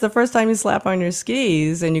the first time you slap on your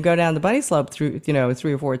skis and you go down the bunny slope through, 3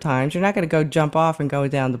 or 4 times, you're not going to go jump off and go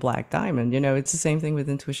down the black diamond. It's the same thing with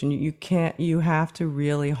intuition. You can't, you have to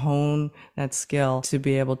really hone that skill to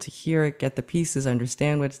be able to hear it, get the pieces,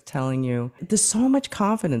 understand what it's telling you. There's so much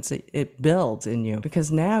confidence it builds in you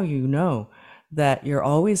because now you know that you're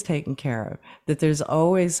always taken care of, that there's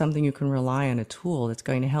always something you can rely on, a tool that's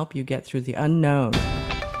going to help you get through the unknown.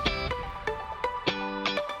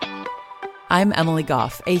 I'm Emily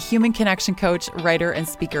Goff, a human connection coach, writer, and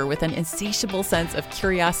speaker with an insatiable sense of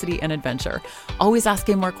curiosity and adventure, always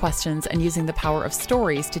asking more questions and using the power of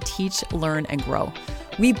stories to teach, learn, and grow.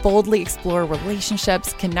 We boldly explore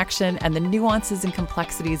relationships, connection, and the nuances and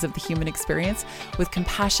complexities of the human experience with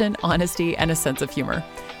compassion, honesty, and a sense of humor.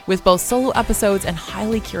 With both solo episodes and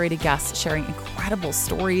highly curated guests sharing incredible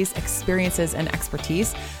stories, experiences, and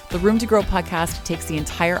expertise, the Room to Grow podcast takes the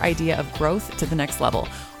entire idea of growth to the next level,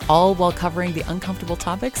 all while covering the uncomfortable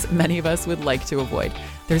topics many of us would like to avoid.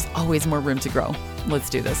 There's always more room to grow. Let's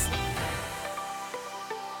do this.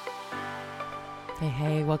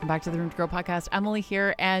 Hey, welcome back to the Room to Grow podcast. Emily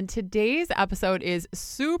here, and today's episode is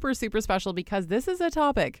super, super special because this is a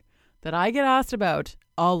topic that I get asked about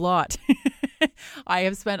a lot. I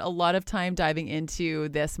have spent a lot of time diving into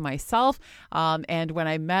this myself, and when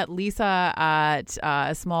I met Lisa at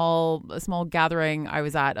a small gathering I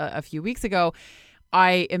was at a few weeks ago,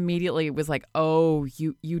 I immediately was like, oh,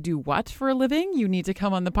 you do what for a living? You need to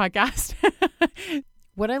come on the podcast.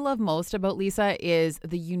 What I love most about Lisa is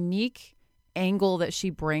the unique angle that she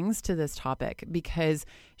brings to this topic, because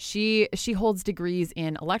she holds degrees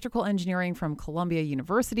in electrical engineering from Columbia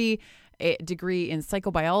University, a degree in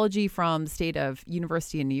psychobiology from the State of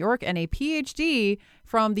University in New York, and a PhD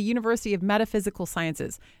from the University of Metaphysical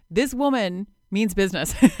Sciences. This woman means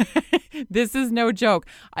business. This is no joke.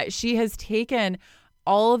 She has taken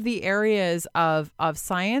all of the areas of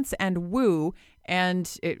science and woo,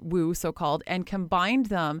 so-called, and combined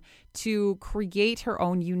them to create her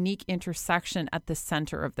own unique intersection at the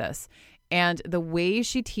center of this. And the way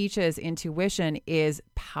she teaches intuition is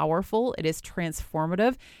powerful. It is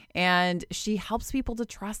transformative. And she helps people to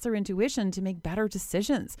trust their intuition to make better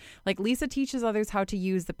decisions. Like Lisa teaches others how to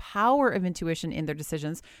use the power of intuition in their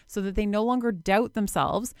decisions so that they no longer doubt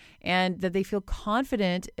themselves and that they feel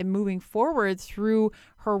confident in moving forward through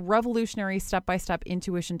her revolutionary step-by-step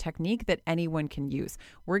intuition technique that anyone can use.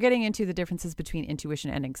 We're getting into the differences between intuition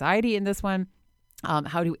and anxiety in this one.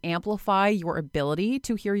 How to amplify your ability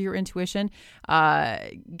to hear your intuition,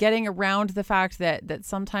 getting around the fact that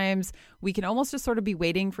sometimes we can almost just sort of be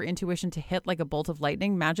waiting for intuition to hit like a bolt of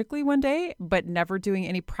lightning magically one day, but never doing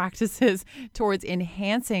any practices towards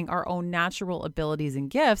enhancing our own natural abilities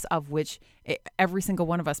and gifts, of which every single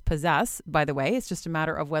one of us possess, by the way. It's just a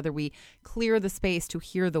matter of whether we clear the space to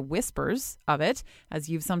hear the whispers of it, as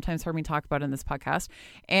you've sometimes heard me talk about in this podcast.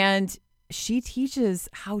 And she teaches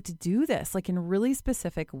how to do this, like in really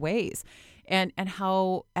specific ways, and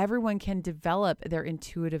how everyone can develop their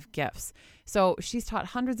intuitive gifts. So she's taught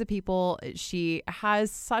hundreds of people. She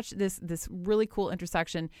has such this really cool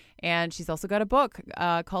intersection, and she's also got a book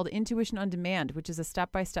called Intuition on Demand, which is a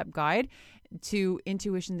step-by-step guide to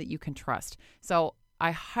intuition that you can trust. So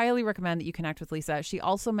I highly recommend that you connect with Lisa. She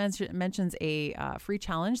also mentions a free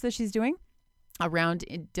challenge that she's doing around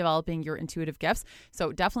developing your intuitive gifts.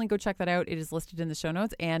 So definitely go check that out. It is listed in the show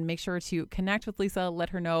notes, and make sure to connect with Lisa. Let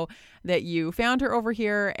her know that you found her over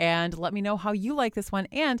here, and let me know how you like this one.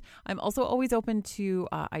 And I'm also always open to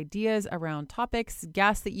ideas around topics,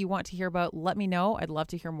 guests that you want to hear about. Let me know. I'd love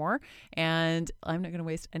to hear more. And I'm not going to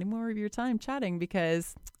waste any more of your time chatting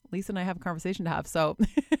because Lisa and I have a conversation to have. So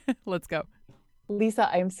let's go. Lisa,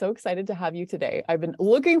 I'm so excited to have you today. I've been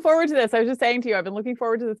looking forward to this. I was just saying to you, I've been looking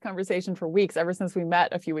forward to this conversation for weeks, ever since we met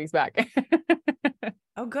a few weeks back.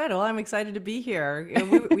 Oh, good. Well, I'm excited to be here.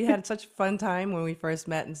 We had such a fun time when we first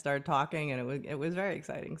met and started talking, and it was very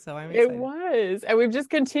exciting. So I'm excited. It was. And we've just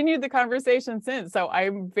continued the conversation since. So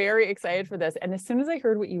I'm very excited for this. And as soon as I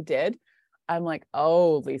heard what you did, I'm like,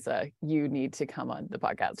 oh, Lisa, you need to come on the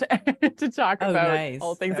podcast to talk about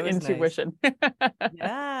all things intuition. Nice.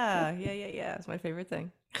 Yeah. It's my favorite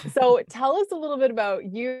thing. So tell us a little bit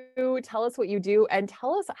about you. Tell us what you do, and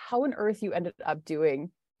tell us how on earth you ended up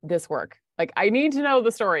doing this work. Like, I need to know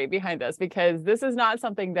the story behind this, because this is not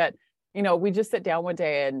something that, we just sit down one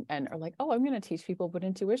day and are like, oh, I'm going to teach people about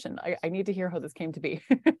intuition. I need to hear how this came to be.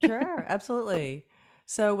 Sure. Absolutely.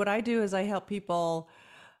 So what I do is I help people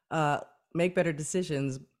make better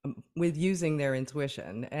decisions with using their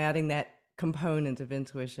intuition, adding that component of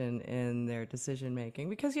intuition in their decision making,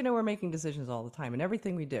 because we're making decisions all the time, and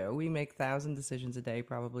everything we do, we make 1,000 decisions a day,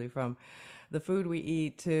 probably, from the food we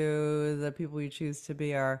eat to the people we choose to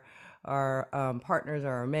be our partners or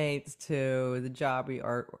our mates, to the job we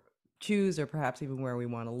are choose, or perhaps even where we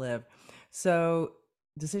want to live. So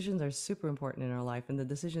decisions are super important in our life, and the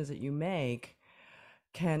decisions that you make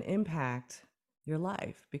can impact your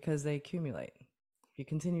life because they accumulate. If you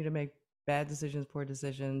continue to make bad decisions, poor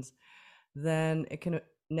decisions, then it can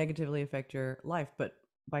negatively affect your life. But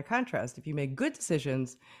by contrast, if you make good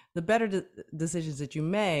decisions, the better decisions that you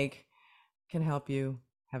make can help you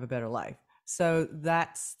have a better life. So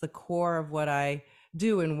that's the core of what I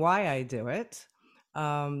do and why I do it.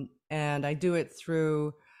 And I do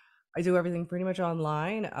everything pretty much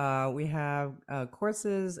online. We have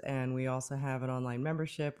courses, and we also have an online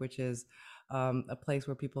membership, which is a place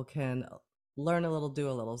where people can learn a little, do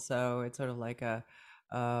a little. So it's sort of like a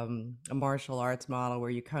martial arts model, where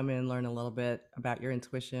you come in, learn a little bit about your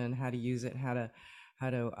intuition, how to use it, how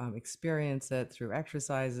to experience it through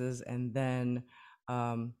exercises, and then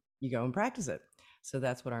you go and practice it. So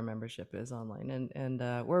that's what our membership is online, and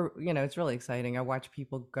we're it's really exciting. I watch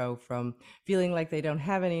people go from feeling like they don't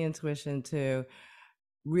have any intuition to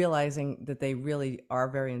realizing that they really are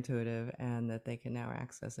very intuitive, and that they can now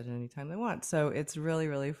access it anytime they want. So it's really,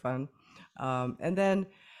 really fun. And then,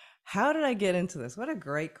 how did I get into this? What a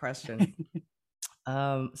great question.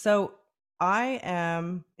 So I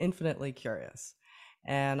am infinitely curious,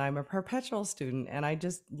 and I'm a perpetual student, and I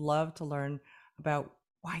just love to learn about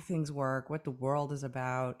why things work, what the world is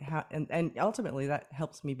about, how, and ultimately that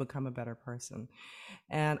helps me become a better person.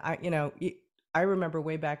 And I remember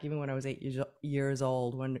way back, even when I was 8 years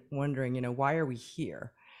old, wondering, why are we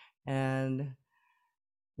here? And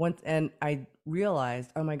I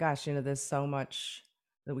realized, oh my gosh, there's so much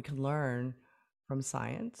that we can learn from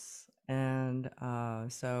science, and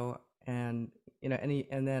and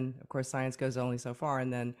then of course science goes only so far,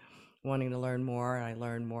 and then wanting to learn more, I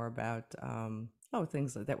learned more about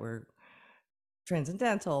things that were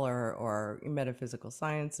transcendental or metaphysical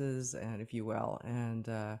sciences, and if you will, and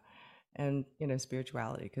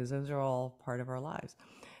spirituality, because those are all part of our lives.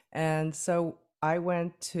 And so I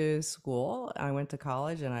went to school, I went to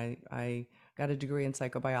college, and I got a degree in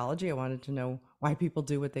psychobiology. I wanted to know why people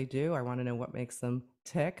do what they do. I want to know what makes them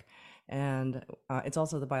tick. And it's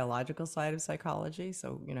also the biological side of psychology.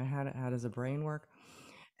 So, how does the brain work?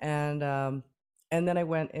 And then I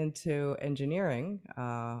went into engineering,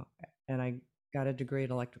 and I got a degree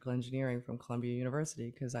in electrical engineering from Columbia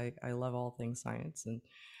University, because I love all things science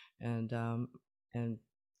and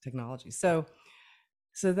technology. So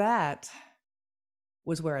that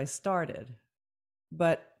was where I started.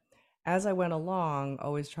 But as I went along,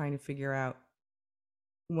 always trying to figure out,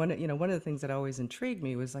 one of the things that always intrigued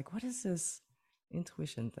me was like, what is this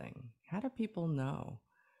intuition thing? How do people know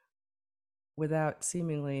without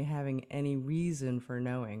seemingly having any reason for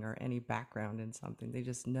knowing or any background in something? They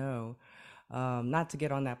just know not to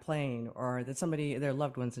get on that plane, or that their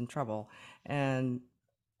loved one's in trouble. And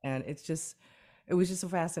it was just so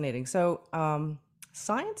fascinating. So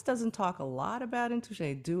science doesn't talk a lot about intuition.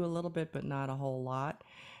 They do a little bit, but not a whole lot.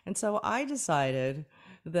 And so I decided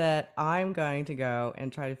that I'm going to go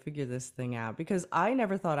and try to figure this thing out, because I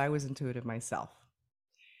never thought I was intuitive myself.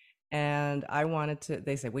 And I wanted to,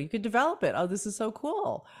 they said, well, you could develop it. Oh, this is so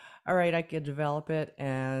cool. All right, I could develop it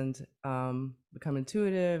and become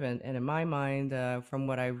intuitive. And in my mind, from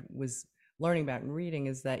what I was learning about and reading,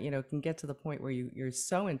 is that, it can get to the point where you're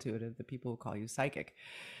so intuitive that people will call you psychic.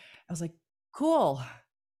 I was like, cool.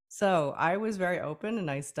 So I was very open,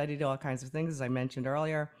 and I studied all kinds of things, as I mentioned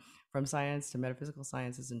earlier, from science to metaphysical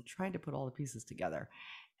sciences, and trying to put all the pieces together.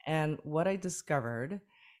 And what I discovered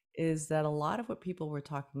is that a lot of what people were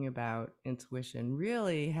talking about intuition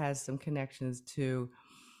really has some connections to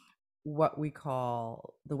what we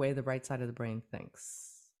call the way the right side of the brain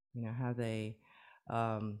thinks. How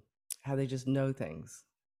they just know things.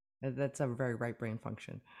 That's a very right brain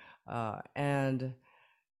function.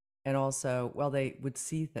 And also, well, they would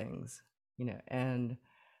see things, and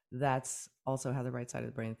that's also how the right side of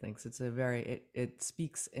the brain thinks. It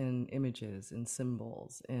speaks in images, in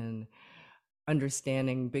symbols, in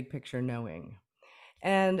understanding, big picture knowing.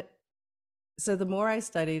 And so the more I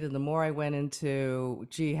studied, and the more I went into,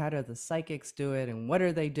 how do the psychics do it, and what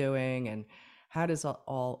are they doing, and how does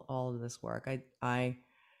all of this work? I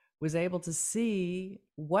was able to see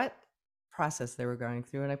what process they were going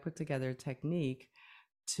through, and I put together a technique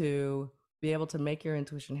to be able to make your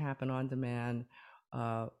intuition happen on demand,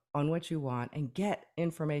 on what you want, and get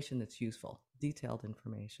information that's useful, detailed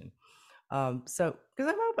information. So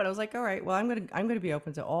because I'm open, I was like, all right, well, I'm gonna be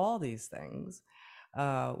open to all these things,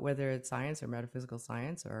 whether it's science or metaphysical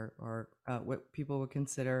science or what people would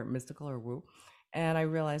consider mystical or woo. And I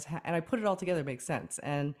realized, and I put it all together, it makes sense.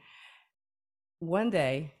 And one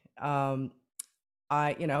day, I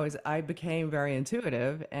became very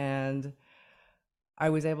intuitive, and I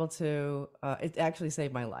was able to. It actually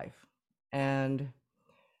saved my life, and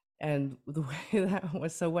the way that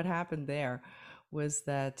was. So what happened there was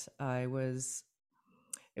that I was.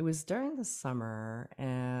 It was during the summer,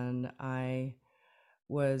 and I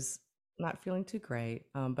was not feeling too great.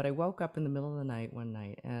 But I woke up in the middle of the night one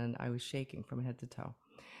night, and I was shaking from head to toe.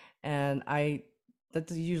 And that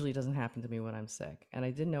usually doesn't happen to me when I'm sick. And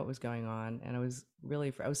I didn't know what was going on. And I was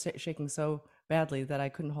shaking so badly that I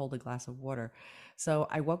couldn't hold a glass of water. So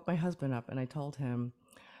I woke my husband up and I told him,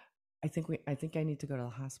 I think I need to go to the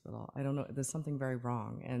hospital. I don't know. There's something very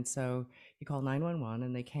wrong. And so he called 911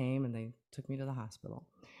 and they came and they took me to the hospital.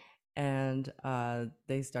 And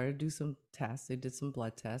they started to do some tests. They did some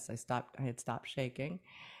blood tests. I had stopped shaking,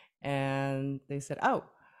 and they said, "Oh,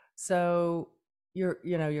 so you're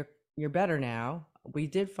better now. We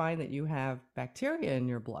did find that you have bacteria in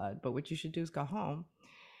your blood, but what you should do is go home,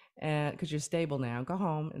 and because you're stable now, go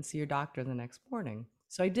home and see your doctor the next morning."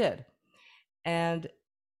 So I did, and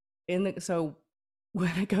so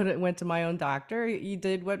when went to my own doctor, he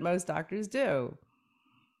did what most doctors do.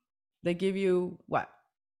 They give you what?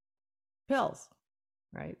 Pills,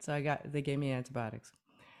 right? They gave me antibiotics.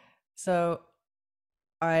 So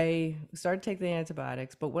I started taking the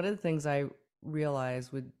antibiotics, but one of the things I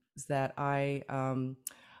realized was that I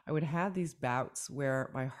would have these bouts where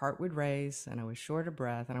my heart would race and I was short of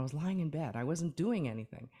breath and I was lying in bed. I wasn't doing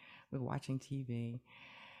anything. I was watching TV,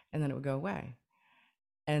 and then it would go away.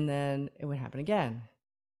 And then it would happen again.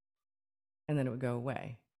 And then it would go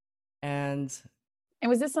away. And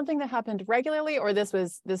was this something that happened regularly, or this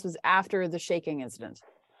was after the shaking incident?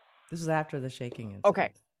 this was after the shaking incident.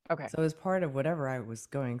 Okay. So it was part of whatever I was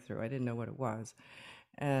going through. I didn't know what it was.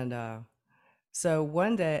 And so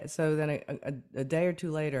one day, so then a day or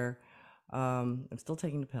two later, I'm still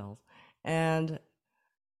taking the pills, and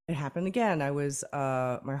it happened again.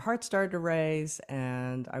 My heart started to race,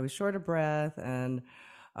 and I was short of breath, and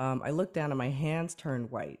I looked down, and my hands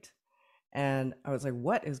turned white, and I was like,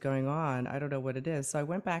 "What is going on? I don't know what it is." So I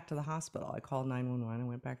went back to the hospital. I called 911. I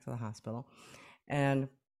went back to the hospital, and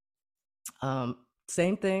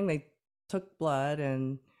same thing. They took blood,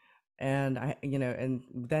 and and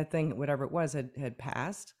that thing, whatever it was, had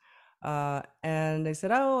passed. And they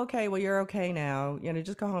said, "Oh, okay, well, you're okay now.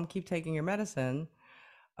 Just go home, keep taking your medicine.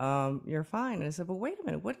 You're fine." And I said, "But wait a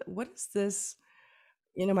minute, what is this?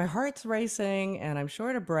 My heart's racing and I'm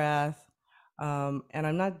short of breath, and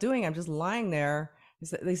I'm just lying there."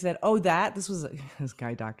 They said, "Oh, this was this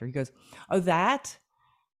guy doctor." He goes, "Oh, that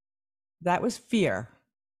was fear.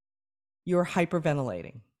 You were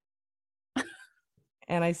hyperventilating."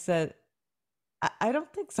 And I said, I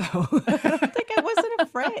don't think so. I don't think I wasn't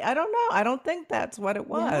afraid. I don't know. I don't think that's what it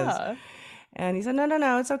was. Yeah. And he said,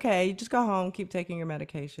 no, it's okay. You just go home, keep taking your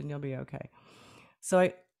medication. You'll be okay.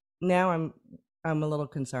 So now I'm a little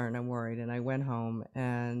concerned. I'm worried. And I went home.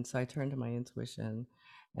 And so I turned to my intuition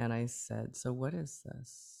and I said, "So what is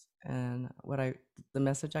this?" And the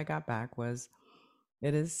message I got back was,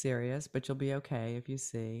 "It is serious, but you'll be okay if you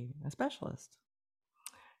see a specialist."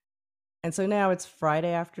 And so now it's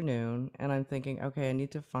Friday afternoon, and I'm thinking, okay, I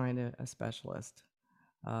need to find a specialist,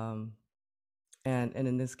 um, and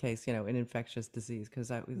in this case, an infectious disease, because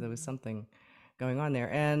there was something going on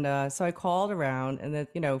there. And so I called around, and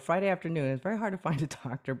then Friday afternoon, it's very hard to find a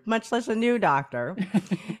doctor, much less a new doctor,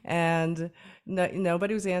 and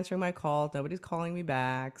nobody was answering my call. Nobody's calling me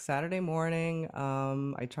back. Saturday morning,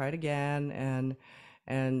 I tried again,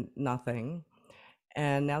 and nothing.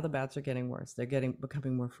 And now the bouts are getting worse. They're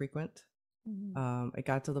becoming more frequent. It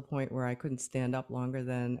got to the point where I couldn't stand up longer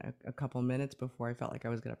than a couple minutes before I felt like I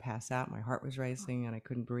was going to pass out. My heart was racing and I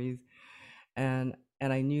couldn't breathe. And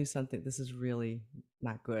I knew something, this is really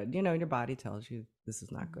not good. Your body tells you this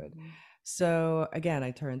is not good. So again, I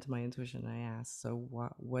turned to my intuition and I asked, "So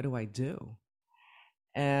what do I do?"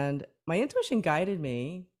 And my intuition guided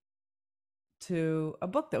me to a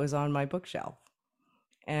book that was on my bookshelf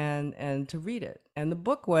and to read it. And the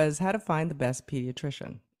book was How to Find the Best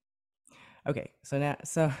Pediatrician. Okay,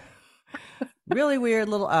 so really weird,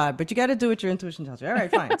 little odd, but you got to do what your intuition tells you. All right,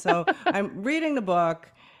 fine. So I'm reading the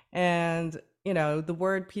book, and the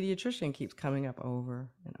word pediatrician keeps coming up over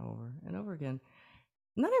and over and over again.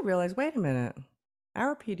 And then I realized, wait a minute,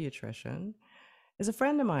 our pediatrician is a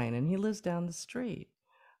friend of mine, and he lives down the street.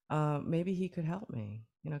 Maybe he could help me,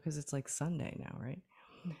 because it's like Sunday now, right?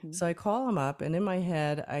 Mm-hmm. So I call him up, and in my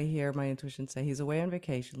head, I hear my intuition say, he's away on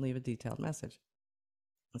vacation, leave a detailed message.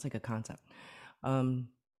 It's like a concept. Um,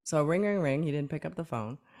 so ring, ring, ring. He didn't pick up the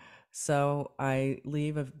phone. So I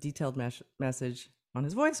leave a detailed message on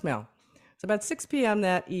his voicemail. So about 6 p.m.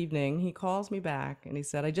 that evening, he calls me back and he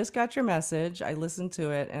said, I just got your message. I listened to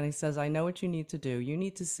it. And he says, I know what you need to do. You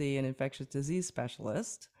need to see an infectious disease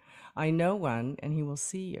specialist. I know one, and he will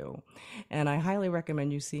see you. And I highly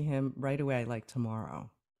recommend you see him right away, like tomorrow.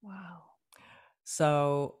 Wow.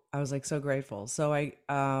 So I was like so grateful. So I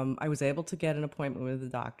was able to get an appointment with the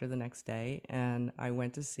doctor the next day, and I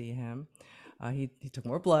went to see him. He took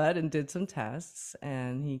more blood and did some tests,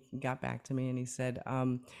 and he got back to me and he said,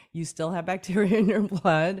 "You still have bacteria in your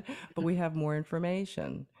blood, but we have more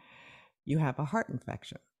information. You have a heart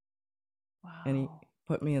infection." And he Wow.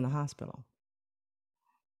 put me in the hospital,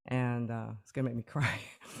 and it's gonna make me cry.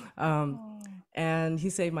 um, Oh. and he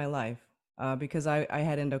saved my life because I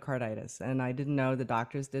had endocarditis, and I didn't know. The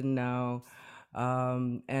doctors didn't know,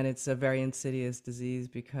 and it's a very insidious disease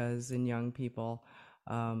because in young people,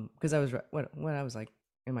 because I was when I was like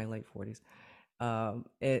in my late 40s,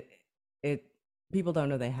 it it people don't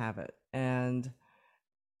know they have it, and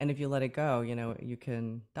if you let it go, you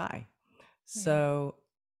can die. Yeah. So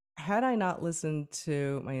had I not listened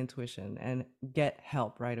to my intuition and get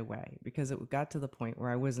help right away, because it got to the point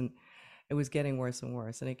where it was getting worse and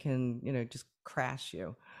worse, and it can, just crash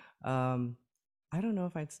you. I don't know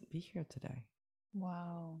if I'd be here today.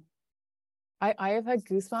 Wow. I have had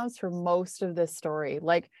goosebumps for most of this story.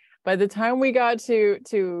 Like by the time we got to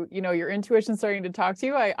your intuition starting to talk to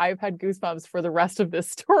you, I've had goosebumps for the rest of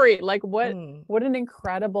this story. Like Mm, what an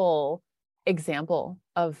incredible example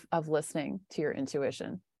of listening to your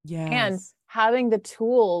intuition and yes. having the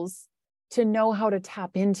tools to know how to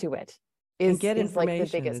tap into it And is get like the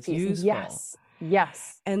information biggest that's piece. useful. Yes.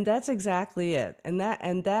 Yes. And that's exactly it. And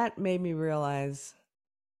that made me realize,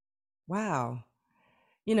 wow,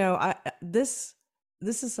 this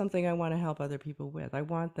is something I want to help other people with. I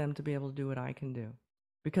want them to be able to do what I can do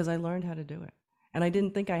because I learned how to do it. And I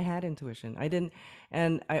didn't think I had intuition. I didn't,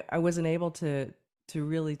 and I wasn't able to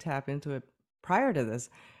really tap into it prior to this.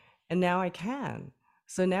 And now I can.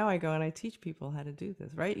 So now I go and I teach people how to do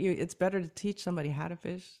this, right? It's better to teach somebody how to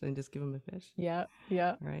fish than just give them a fish, Yeah.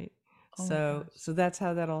 Yeah. right? Oh my So gosh.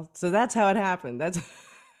 that's how it happened. That's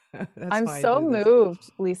I'm why I so did this. moved,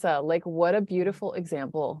 Lisa. Like, what a beautiful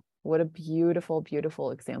example. What a beautiful,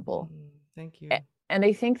 beautiful example. Thank you. And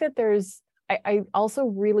I think that I also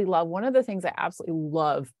really love one of the things I absolutely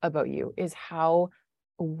love about you is how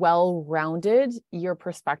well-rounded your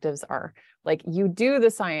perspectives are. Like you do the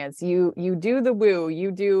science, you do the woo,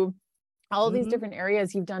 you do all of these Hmm. different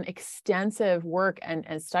areas. You've done extensive work and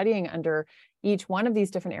studying under each one of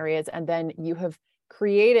these different areas. And then you have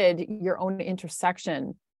created your own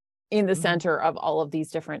intersection in the Hmm. center of all of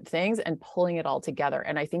these different things and pulling it all together.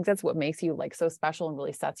 And I think that's what makes you like so special and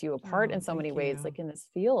really sets you apart Oh, in so many thank ways, you. like in this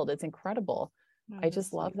field. It's incredible. Oh, I that's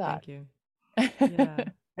just love sweet. that. Thank you. Yeah.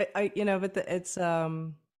 But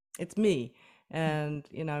it's me, and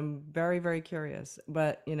I'm very, very curious.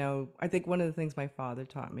 But I think one of the things my father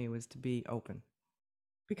taught me was to be open, Yeah.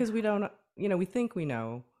 because we don't, we think we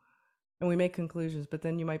know, and we make conclusions, but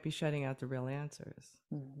then you might be shutting out the real answers.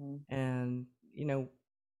 Mm-hmm. And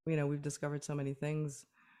we've discovered so many things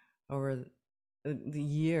over the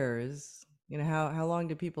years. How long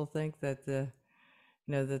do people think that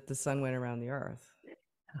the sun went around the earth?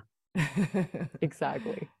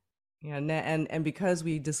 Exactly. Yeah, and because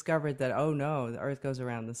we discovered that, oh no, the earth goes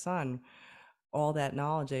around the sun, all that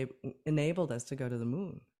knowledge enabled us to go to the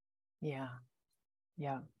moon. Yeah.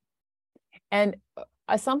 Yeah. And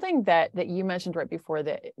something that you mentioned right before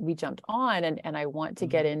that we jumped on and I want to Hmm.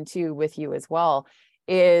 get into with you as well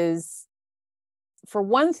is, for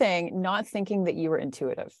one thing, not thinking that you were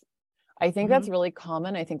intuitive. I think Hmm. that's really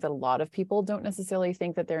common. I think that a lot of people don't necessarily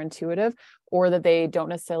think that they're intuitive or that they don't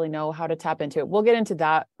necessarily know how to tap into it. We'll get into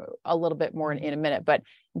that a little bit more in a minute, but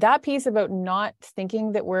that piece about not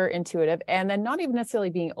thinking that we're intuitive and then not even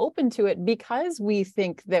necessarily being open to it because we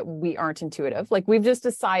think that we aren't intuitive. Like we've just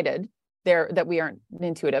decided there that we aren't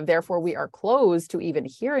intuitive. Therefore, we are closed to even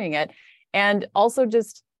hearing it. And also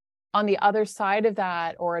just on the other side of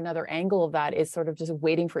that or another angle of that is sort of just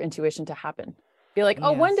waiting for intuition to happen. Be like,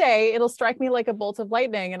 oh, one Yes. day it'll strike me like a bolt of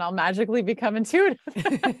lightning and I'll magically become intuitive.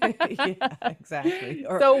 Yeah, exactly.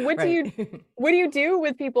 Or So right. what do you do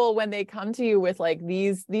with people when they come to you with like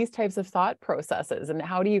these types of thought processes, and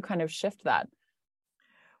how do you kind of shift that?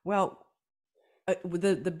 Well,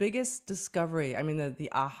 the biggest discovery, I mean,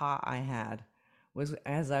 the aha I had was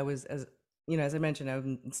as as I mentioned, I've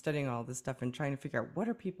been studying all this stuff and trying to figure out what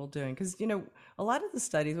are people doing. Because, a lot of the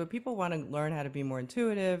studies, what people want to learn how to be more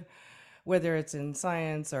intuitive, whether it's in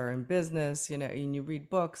science or in business, and you read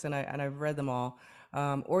books, and I've read them all,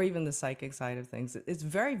 or even the psychic side of things. It's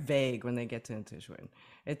very vague when they get to intuition.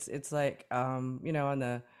 It's like, on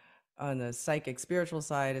the psychic spiritual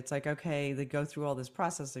side, it's like, okay, they go through all this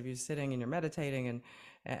process of you sitting and you're meditating,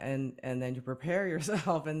 and then you prepare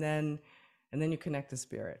yourself, and then you connect to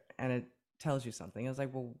spirit, and it tells you something. I was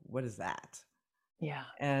like, well, what is that? Yeah.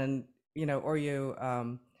 And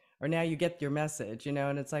or now you get your message,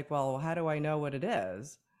 and it's like, well, how do I know what it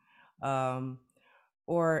is? um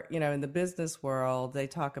or in the business world, they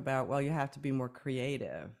talk about, well, you have to be more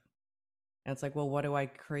creative, and it's like, well, what do I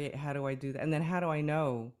create? How do I do that? And then how do I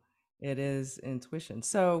know it is intuition?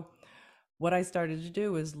 So what I started to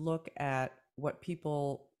do is look at what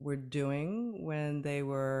people were doing when they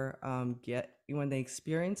were when they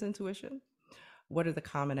experience intuition. What are the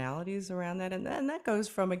commonalities around that? And then that goes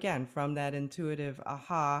from, again, from that intuitive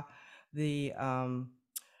aha, the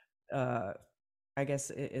uh, I guess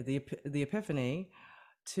the epiphany,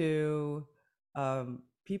 to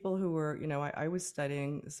people who were, I was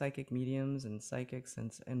studying psychic mediums and psychics,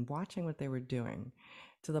 and watching what they were doing,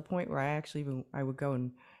 to the point where I would go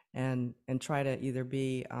and try to either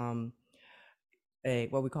be a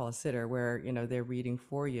what we call a sitter, where they're reading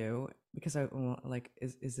for you, because like,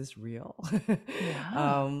 is this real?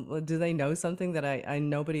 Yeah. Do they know something that I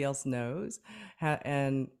nobody else knows?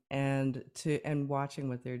 And watching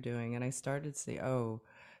what they're doing, and I started to say, oh,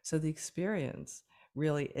 so the experience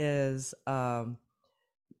really is,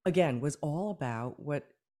 again, was all about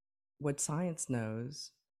what science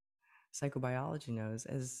knows, psychobiology knows,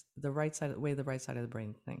 as the way the right side of the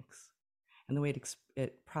brain thinks, and the way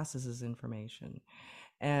it processes information.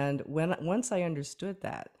 And once I understood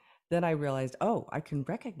that, then I realized, oh, I can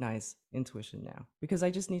recognize intuition now, because I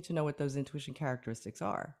just need to know what those intuition characteristics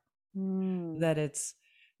are. Mm. That it's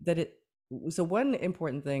that it So one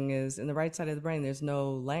important thing is, in the right side of the brain, there's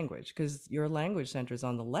no language, because your language center is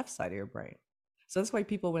on the left side of your brain. So that's why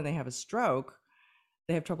people, when they have a stroke,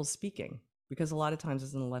 they have trouble speaking, because a lot of times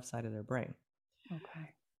it's in the left side of their brain.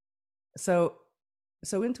 Okay. So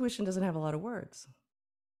intuition doesn't have a lot of words.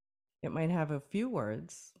 It might have a few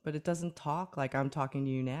words, but it doesn't talk like I'm talking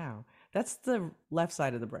to you now. That's the left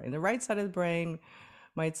side of the brain. The right side of the brain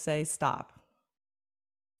might say, stop,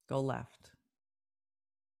 go left,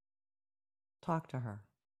 talk to her.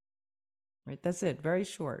 Right? That's it, very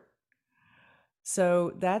short.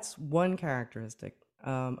 So that's one characteristic.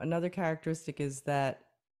 Another characteristic is that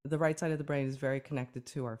the right side of the brain is very connected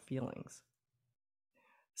to our feelings.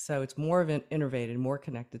 So it's more of an innervated, more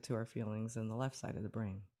connected to our feelings than the left side of the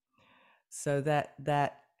brain. So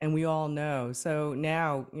and we all know. So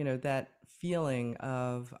now, that feeling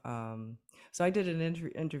of, so I did an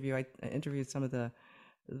interview. I interviewed some of the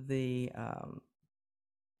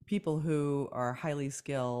people who are highly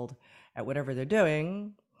skilled at whatever they're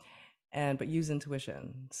doing, but use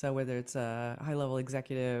intuition. So whether it's a high level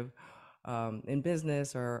executive in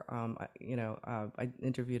business, or I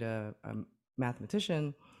interviewed a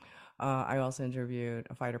mathematician. I also interviewed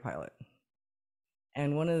a fighter pilot.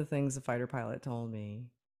 And one of the things the fighter pilot told me,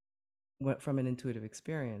 from an intuitive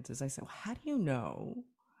experience, is, I said, well, how do you know?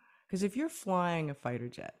 Because if you're flying a fighter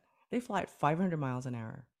jet, they fly at 500 miles an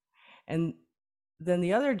hour. And then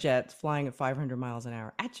the other jet's flying at 500 miles an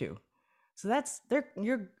hour at you. So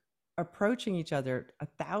you're approaching each other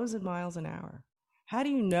 1,000 miles an hour. How do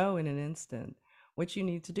you know in an instant what you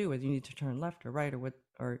need to do, whether you need to turn left or right,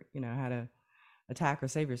 or how to attack or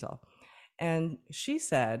save yourself? And she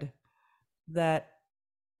said that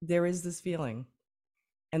there is this feeling,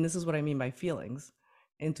 and this is what I mean by feelings,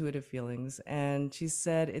 intuitive feelings. And she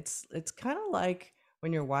said it's kind of like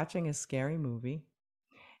when you're watching a scary movie,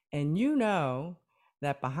 and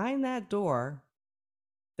that behind that door,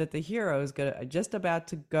 that the hero is just about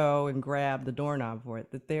to go and grab the doorknob for it,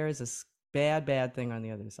 that there is a bad thing on the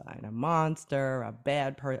other side, a monster, a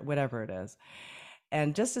bad person, whatever it is.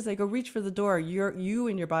 And just as they go reach for the door, you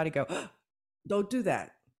and your body go, oh, don't do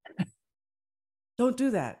that. Don't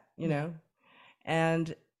do that,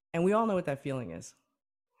 And we all know what that feeling is.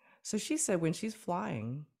 So she said when she's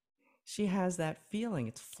flying, she has that feeling.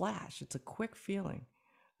 It's flash. It's a quick feeling.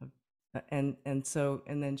 And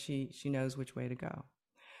then she knows which way to go.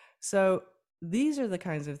 So these are the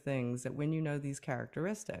kinds of things that, when you know these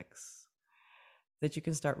characteristics, that you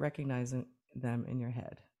can start recognizing them in your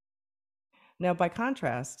head. Now, by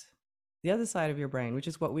contrast, the other side of your brain, which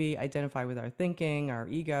is what we identify with our thinking, our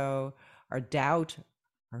ego, our doubt,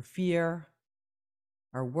 our fear,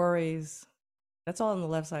 our worries, that's all on the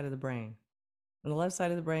left side of the brain. And the left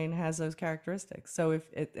side of the brain has those characteristics. So if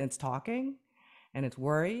it's talking and it's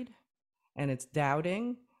worried and it's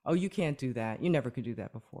doubting, oh, you can't do that. You never could do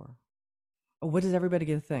that before. Oh, what is everybody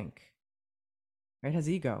going to think? Right? It has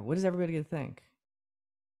ego. What is everybody going to think?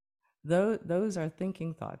 Those are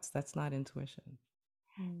thinking thoughts. That's not intuition.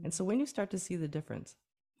 And so when you start to see the difference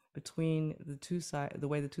between the two sides, the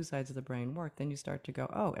way the two sides of the brain work, then you start to go,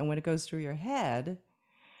 oh, and when it goes through your head,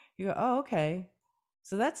 you go, oh, okay.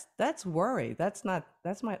 So that's worry. That's not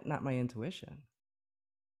my intuition.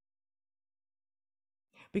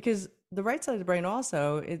 Because the right side of the brain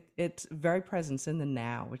also, it's very present in the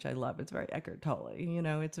now, which I love. It's very Eckhart Tolle,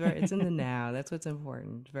 it's in the now. That's what's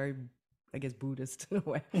important. It's very, I guess, Buddhist in a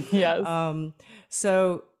way. Yes.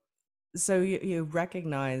 So you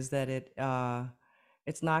recognize that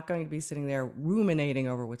it's not going to be sitting there ruminating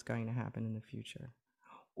over what's going to happen in the future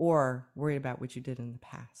or worried about what you did in the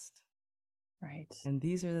past. Right. And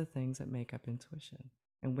these are the things that make up intuition.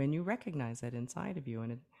 And when you recognize that inside of you,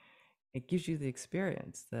 and it gives you the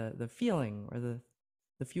experience, the feeling, or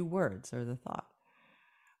the few words or the thought,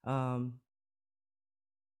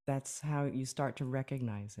 that's how you start to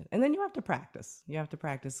recognize it. And then you have to practice. You have to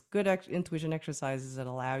practice good intuition exercises that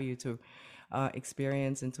allow you to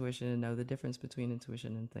experience intuition and know the difference between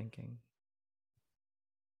intuition and thinking.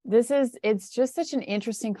 It's just such an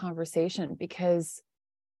interesting conversation because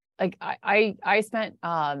like I spent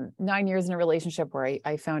 9 years in a relationship where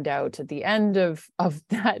I found out at the end of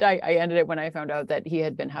that, I ended it when I found out that he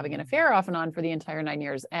had been having an affair off and on for the entire 9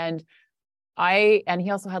 years. And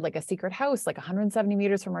he also had like a secret house, like 170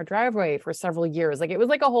 meters from our driveway for several years. Like it was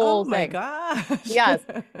like a whole thing. Oh my gosh. Yes.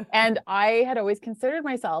 And I had always considered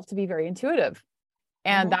myself to be very intuitive.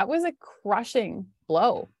 And that was a crushing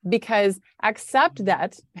blow because accept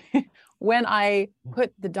that when I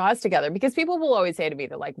put the dots together, because people will always say to me,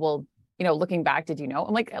 they're like, well, looking back, did you know?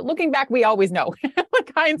 I'm like, looking back, we always know.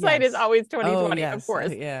 Like hindsight is always 2020, of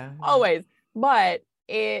course. Yeah. Always. But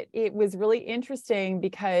it was really interesting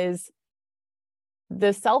because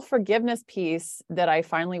the self-forgiveness piece that I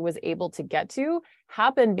finally was able to get to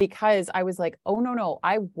happened because I was like, oh, no,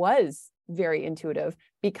 I was very intuitive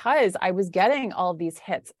because I was getting all of these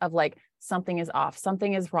hits of like, something is off,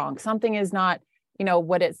 something is wrong, something is not,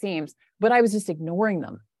 what it seems, but I was just ignoring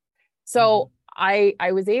them. So I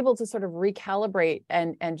was able to sort of recalibrate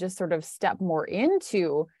and just sort of step more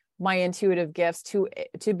into my intuitive gifts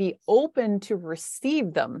to be open to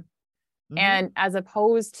receive them. And as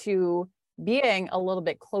opposed to being a little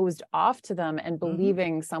bit closed off to them and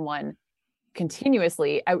believing someone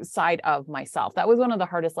continuously outside of myself. That was one of the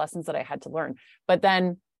hardest lessons that I had to learn. But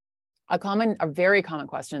then a very common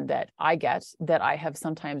question that I get, that I have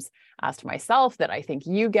sometimes asked myself, that I think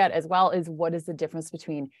you get as well, is what is the difference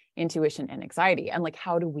between intuition and anxiety? And like,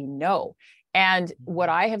 how do we know? And what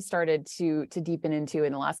I have started to deepen into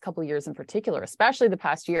in the last couple of years in particular, especially the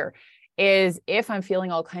past year, is if I'm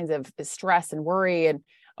feeling all kinds of stress and worry and,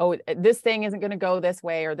 oh, this thing isn't going to go this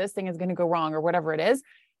way, or this thing is going to go wrong, or whatever it is,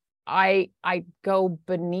 I go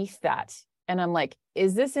beneath that. And I'm like,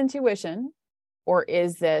 is this intuition or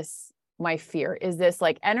is this my fear? Is this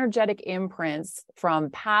like energetic imprints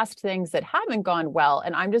from past things that haven't gone well?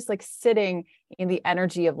 And I'm just like sitting in the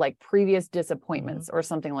energy of like previous disappointments or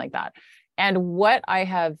something like that. And what I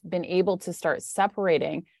have been able to start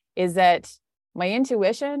separating is that my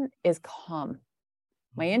intuition is calm.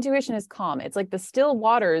 My intuition is calm. It's like the still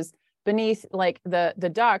waters beneath like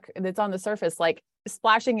the duck that's on the surface, like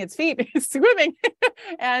splashing its feet, swimming.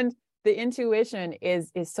 And the intuition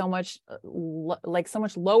is so much so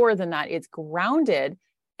much lower than that. It's grounded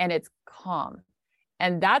and it's calm.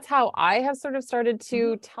 And that's how I have sort of started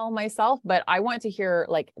to tell myself, but I want to hear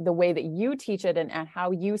like the way that you teach it and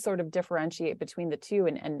how you sort of differentiate between the two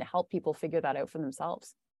and help people figure that out for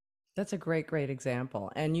themselves. That's a great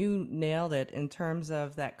example. And you nailed it in terms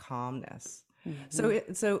of that calmness.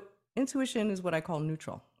 So intuition is what I call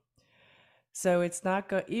neutral. So it's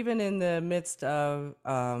not even in the midst of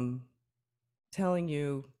telling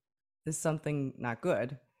you there's something not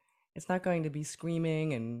good, it's not going to be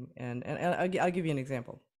screaming and I'll give you an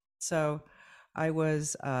example. So I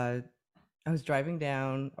was driving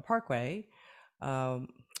down a parkway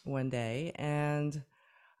one day, and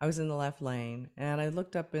I was in the left lane, and I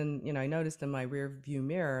looked up and I noticed in my rear view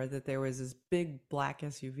mirror that there was this big black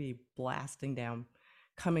SUV blasting down,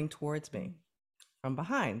 coming towards me from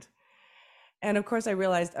behind. And of course I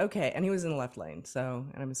realized, okay, and he was in the left lane. So,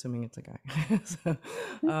 and I'm assuming it's a guy.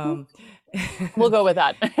 We'll go with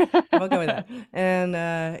that. We'll go with that. And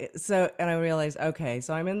I realized, okay,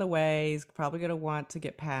 so I'm in the way. He's probably going to want to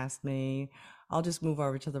get past me. I'll just move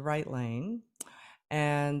over to the right lane.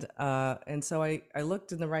 And so I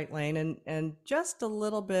looked in the right lane, and just a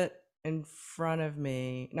little bit in front of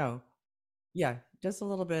me, no, yeah, just a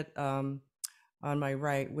little bit on my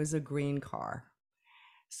right was a green car.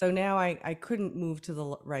 So now I couldn't move to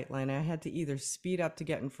the right lane. I had to either speed up to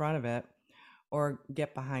get in front of it or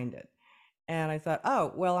get behind it. And I thought,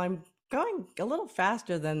 oh, well, I'm going a little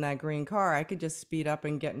faster than that green car. I could just speed up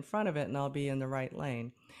and get in front of it and I'll be in the right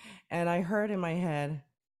lane. And I heard in my head,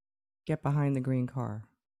 get behind the green car.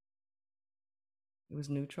 It was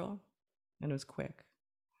neutral and it was quick.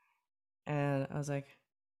 And I was like,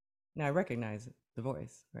 now I recognize the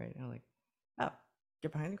voice, right? I'm like, oh,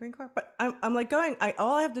 get behind the green car. But I'm like going,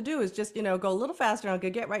 all I have to do is just, go a little faster and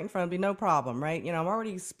I'll get right in front of me, no problem, right? I'm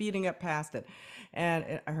already speeding up past it.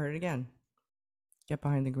 And I heard it again, get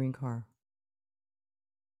behind the green car.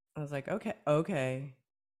 I was like, okay,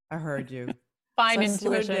 I heard you. Fine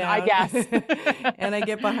intuition, I guess. And I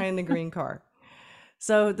get behind the green car.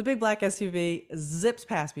 So the big black SUV zips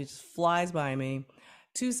past me, just flies by me.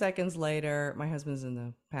 2 seconds later, my husband's in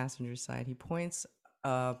the passenger side. He points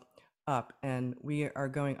up, and we are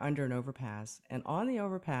going under an overpass. And on the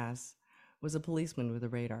overpass was a policeman with a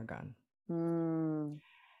radar gun.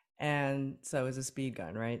 And so it was a speed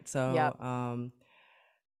gun, right? So, yep.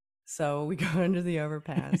 So we go under the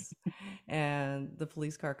overpass, and the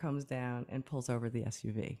police car comes down and pulls over the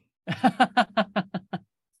SUV.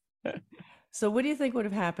 So what do you think would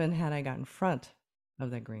have happened had I got in front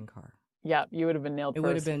of that green car? Yeah, you would have been nailed. It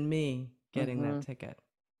would have been me getting that ticket.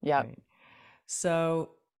 Yeah. Right?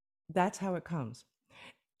 So that's how it comes.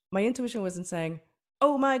 My intuition wasn't saying,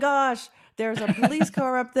 oh my gosh, there's a police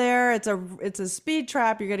car up there. It's a speed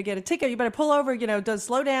trap. You're going to get a ticket. You better pull over,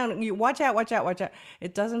 slow down. You watch out.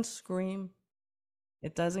 It doesn't scream.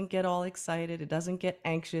 It doesn't get all excited. It doesn't get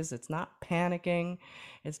anxious. It's not panicking.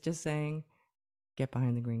 It's just saying, get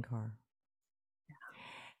behind the green car. Yeah.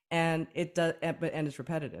 And it does, and it's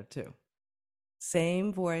repetitive too.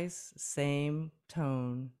 Same voice, same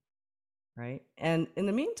tone, right? And in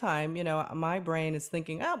the meantime, my brain is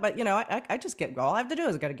thinking, oh, but I just all I have to do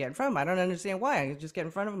is got to get in front of him. I don't understand why. I just get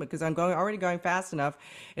in front of him because I'm already going fast enough.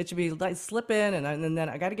 It should be like slip in, and then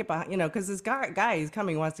I got to get behind, because this guy is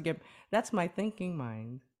coming, wants to get. That's my thinking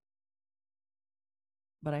mind.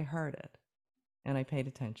 But I heard it, and I paid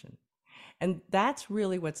attention. And that's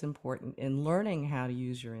really what's important in learning how to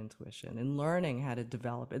use your intuition and learning how to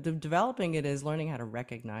develop it. Developing it is learning how to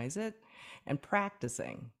recognize it and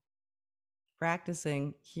practicing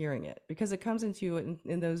hearing it, because it comes into you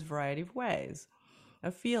in those variety of ways.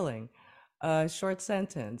 A feeling, a short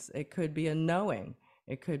sentence, it could be a knowing,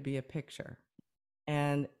 it could be a picture.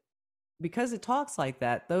 And because it talks like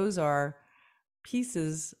that, those are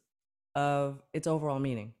pieces of its overall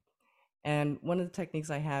meaning. And one of the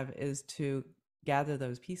techniques I have is to gather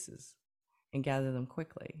those pieces and gather them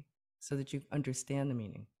quickly so that you understand the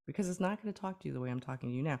meaning, because it's not going to talk to you the way I'm talking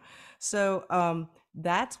to you now. So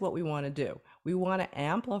that's what we want to do. We want to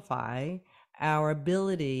amplify our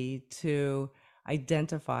ability to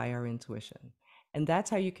identify our intuition. And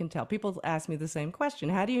that's how you can tell. People ask me the same question.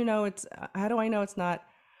 How do I know it's not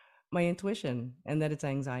my intuition and that it's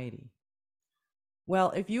anxiety?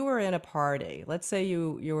 Well, if you were in a party, let's say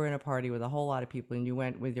you were in a party with a whole lot of people and you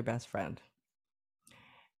went with your best friend,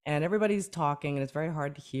 and everybody's talking and it's very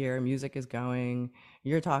hard to hear, music is going,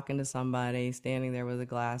 you're talking to somebody, standing there with a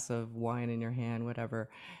glass of wine in your hand, whatever,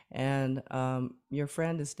 and your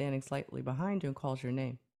friend is standing slightly behind you and calls your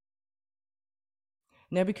name.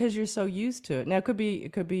 Now, because you're so used to it, now it could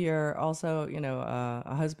be your also,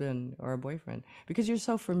 a husband or a boyfriend, because you're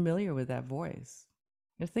so familiar with that voice.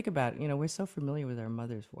 Think about it, we're so familiar with our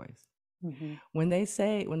mother's voice. Mm-hmm. When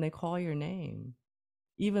they call your name,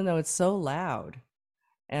 even though it's so loud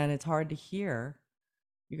and it's hard to hear,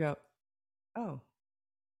 you go, oh,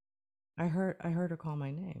 I heard her call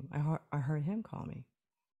my name. I heard him call me.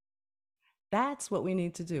 That's what we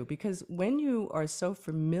need to do, because when you are so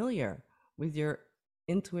familiar with your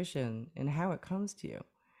intuition and how it comes to you,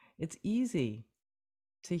 it's easy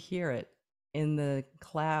to hear it in the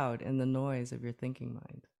cloud and the noise of your thinking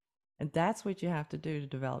mind. And that's what you have to do to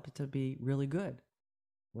develop it, to be really good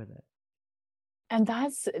with it. And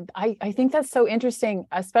I think that's so interesting,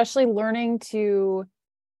 especially learning to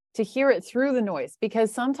hear it through the noise,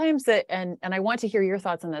 because sometimes and I want to hear your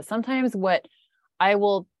thoughts on this. Sometimes what I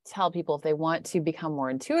will tell people if they want to become more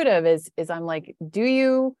intuitive is I'm like, do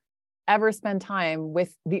you ever spend time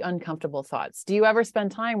with the uncomfortable thoughts? Do you ever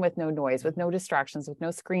spend time with no noise, with no distractions, with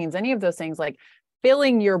no screens, any of those things, like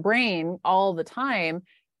filling your brain all the time?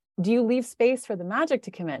 Do you leave space for the magic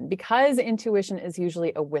to come in? Because intuition is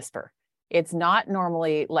usually a whisper. It's not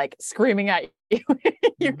normally like screaming at you.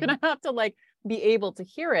 You're going to have to like be able to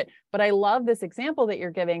hear it. But I love this example that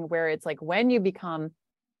you're giving where it's like when you become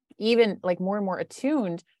even like more and more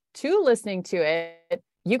attuned to listening to it,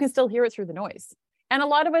 you can still hear it through the noise. And a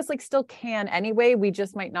lot of us like still can anyway. We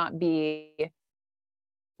just might not be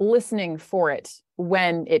listening for it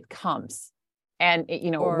when it comes. And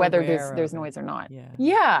it, or whether aware there's of it. noise or not. Yeah.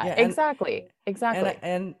 Yeah, Yeah. exactly. And Exactly.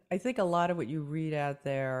 and I think a lot of what you read out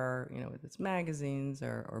there, with its magazines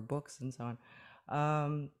or books and so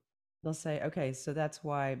on, they'll say, okay, so that's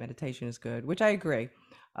why meditation is good, which I agree.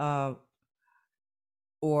 Uh,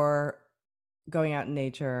 or going out in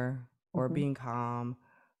nature or Mhm. being calm,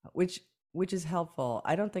 which which is helpful.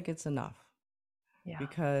 I don't think it's enough Yeah.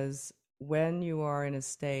 because when you are in a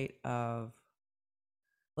state of,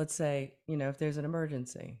 let's say, if there's an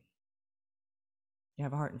emergency, you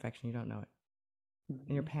have a heart infection, you don't know it,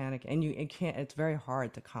 and you're Mhm. panic, and you it can't. It's very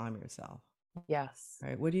hard to calm yourself, Yes.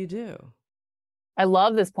 right? What do you do? I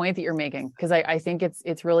love this point that you're making because I think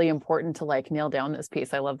it's really important to like nail down this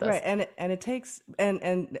piece. I love Right, this. and it takes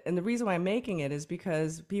and the reason why I'm making it is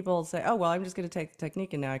because people say, "Oh, well, I'm just going to take the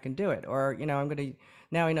technique and now I can do it," or I'm going to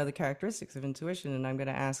now I know the characteristics of intuition and I'm going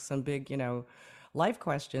to ask some big, life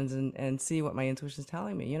questions and see what my intuition is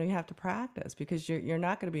telling me. You have to practice because you're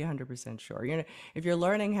not going to be 100% sure. If you're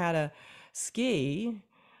learning how to ski,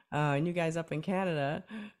 and you guys up in Canada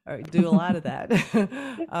do a lot of that.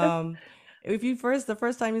 If the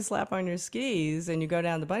first time you slap on your skis and you go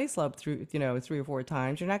down the bunny slope through 3 or 4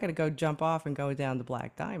 times, you're not going to go jump off and go down the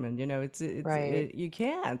black diamond. Right. You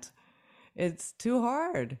can't. It's too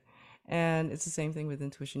hard. And it's the same thing with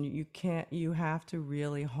intuition. You can't. You have to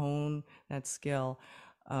really hone that skill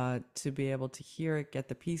to be able to hear it, get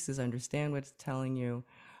the pieces, understand what it's telling you,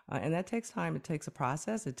 and that takes time. It takes a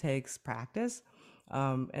process. It takes practice,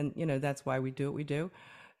 and that's why we do what we do,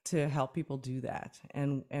 to help people do that.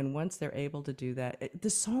 And once they're able to do that,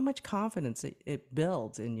 there's so much confidence it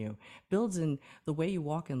builds in you, builds in the way you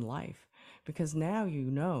walk in life, because now you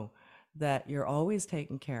know that you're always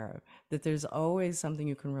taken care of, that there's always something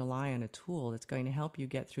you can rely on, a tool that's going to help you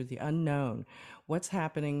get through the unknown. What's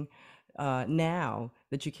happening now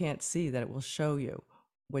that you can't see, that it will show you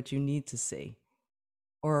what you need to see,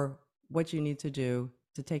 or what you need to do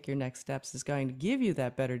to take your next steps, is going to give you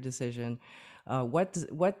that better decision,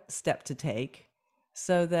 what step to take,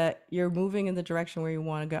 so that you're moving in the direction where you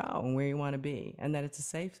want to go and where you want to be, and that it's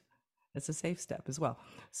a safe step as well.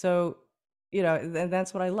 So, and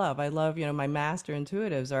that's what I love. I love, my master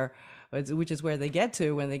intuitives are, which is where they get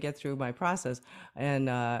to when they get through my process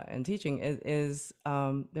and teaching is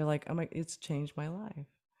they're like, oh my, it's changed my life.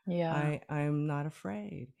 Yeah. I'm not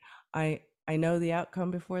afraid. I know the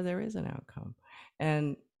outcome before there is an outcome,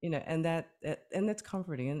 and and that's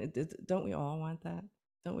comforting. And don't we all want that?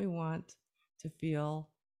 Don't we want to feel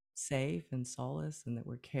safe and solace, and that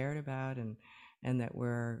we're cared about, and that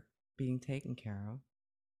we're being taken care of,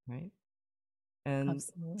 right? And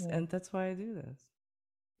Absolutely. and that's why I do this.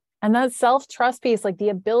 And that self-trust piece, like the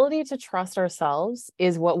ability to trust ourselves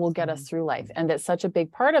is what will get us Mhm. through life. And that such a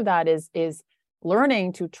big part of that is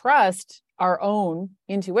learning to trust our own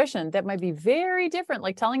intuition that might be very different,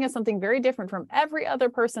 like telling us something very different from every other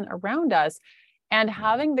person around us. And Yeah.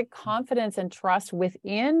 having the confidence and trust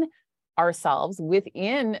within ourselves,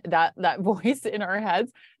 within that voice in our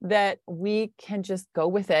heads, that we can just go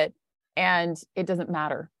with it and it doesn't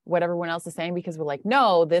matter what everyone else is saying because we're like,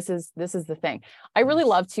 no, this is the thing. I really Yes.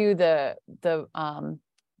 love too the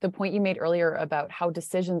point you made earlier about how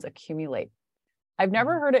decisions accumulate. I've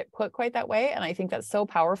never Mhm. heard it put quite that way, and I think that's so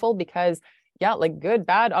powerful because yeah, like good,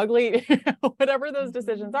 bad, ugly, whatever those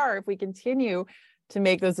decisions Mhm. are, if we continue to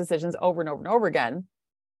make those decisions over and over and over again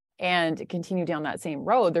and continue down that same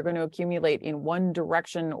road, they're going to accumulate in one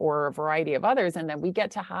direction or a variety of others, and then we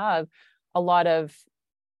get to have a lot of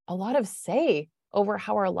say over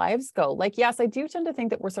how our lives go. Like, yes, I do tend to think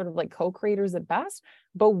that we're sort of like co-creators at best,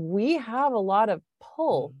 but we have a lot of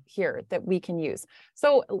pull Mhm. here that we can use.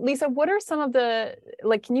 So, Lisa, what are some of the,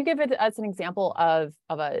 like, can you give us an example of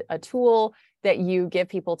a tool that you give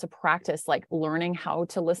people to practice, like learning how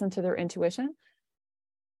to listen to their intuition?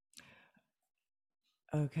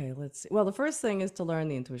 Okay, let's see. Well, the first thing is to learn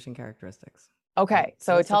the intuition characteristics, right? Okay,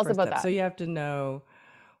 So so that's the tell us first about step. that. So you have to know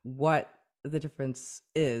what the difference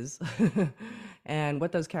is and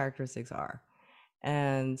what those characteristics are.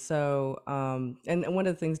 And so, and one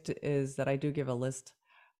of the things is that I do give a list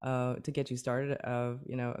to get you started of,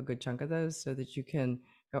 a good chunk of those so that you can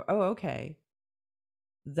go, oh, okay,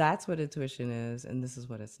 that's what intuition is, and this is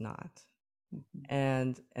what it's not.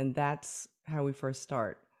 Mhm. And that's how we first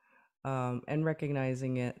start, and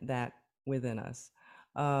recognizing that within us.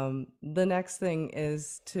 The next thing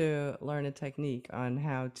is to learn a technique on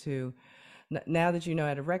how to Now that you know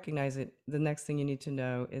how to recognize it, the next thing you need to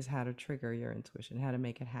know is how to trigger your intuition, how to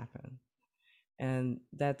make it happen. And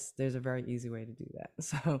there's a very easy way to do that.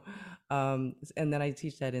 So, and then I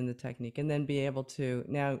teach that in the technique, and then be able to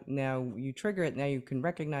now you trigger it. Now you can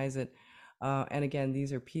recognize it. And again,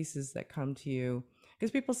 these are pieces that come to you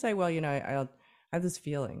because people say, well, I have this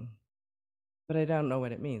feeling, but I don't know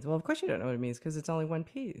what it means. Well, of course you don't know what it means because it's only one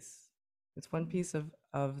piece. It's one piece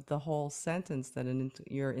of the whole sentence that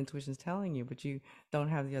your intuition is telling you, but you don't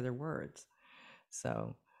have the other words.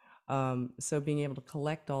 So, so being able to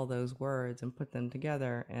collect all those words and put them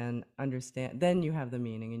together and understand, then you have the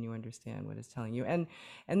meaning and you understand what it's telling you. And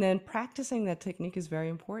then practicing that technique is very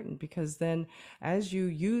important because then as you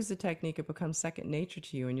use the technique, it becomes second nature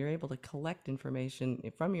to you and you're able to collect information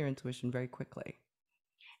from your intuition very quickly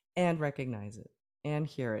and recognize it and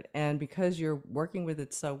hear it. And because you're working with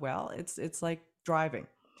it so well, it's like driving.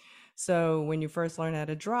 So when you first learn how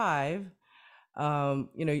to drive,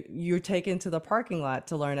 you're taken to the parking lot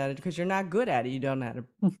to learn how to, because you're not good at it. You don't know how to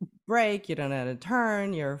brake, you don't know how to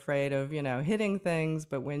turn, you're afraid of, hitting things.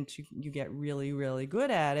 But when you get really, really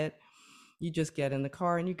good at it, you just get in the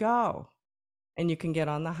car and you go. And you can get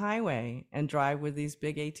on the highway and drive with these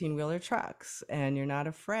big 18-wheeler trucks. And you're not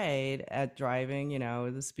afraid at driving,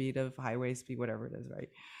 the speed of highway speed, whatever it is,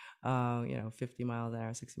 right? 50 miles an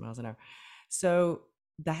hour, 60 miles an hour. So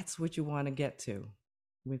that's what you want to get to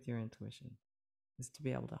with your intuition, is to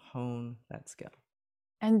be able to hone that skill.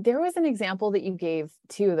 And there was an example that you gave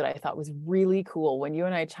too that I thought was really cool when you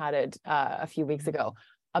and I chatted a few weeks ago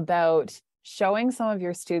about showing some of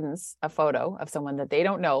your students a photo of someone that they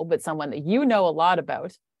don't know, but someone that you know a lot about.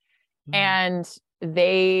 Mm-hmm. And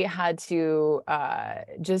they had to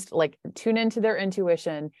just like tune into their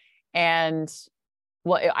intuition. And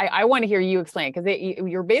well, I want to hear you explain, because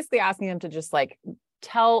you're basically asking them to just like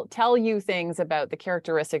tell you things about the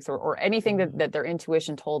characteristics or anything mm-hmm. that their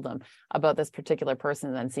intuition told them about this particular person,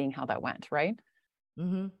 and then seeing how that went, right?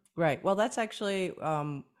 Mm-hmm. Right. Well, that's actually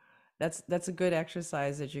that's a good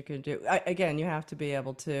exercise that you can do. Again, you have to be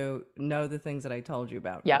able to know the things that I told you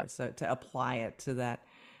about. Yeah. First, so to apply it to that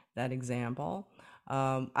example.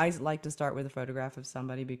 I like to start with a photograph of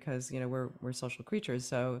somebody because we're social creatures,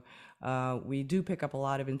 so we do pick up a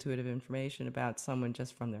lot of intuitive information about someone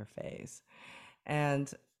just from their face.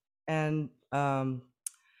 And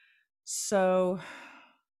so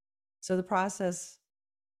the process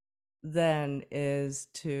then is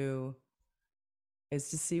to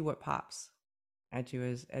see what pops at you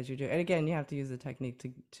as you do. And again, you have to use the technique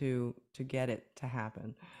to get it to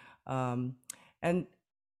happen.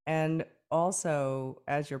 And also,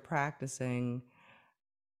 as you're practicing,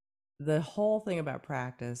 the whole thing about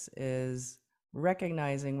practice is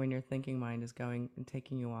recognizing when your thinking mind is going and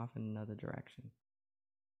taking you off in another direction.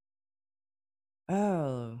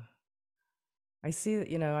 Oh, I see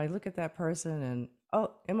that, I look at that person and,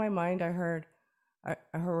 in my mind, I heard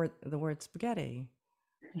the word spaghetti.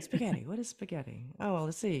 Spaghetti. What is spaghetti? Oh, well,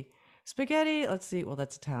 let's see. Spaghetti. Let's see. Well,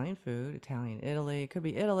 that's Italian food. Italian, Italy. It could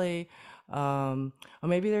be Italy. Or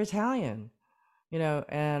maybe they're Italian,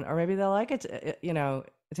 or maybe they like it,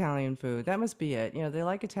 Italian food. That must be it. They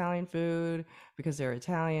like Italian food because they're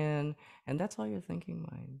Italian, and that's all you're thinking,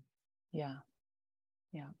 mind. Yeah.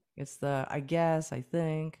 Yeah. It's the I guess, I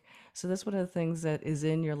think. So that's one of the things that is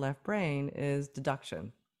in your left brain is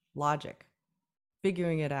deduction, logic,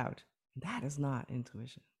 figuring it out. That is not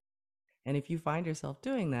intuition. And if you find yourself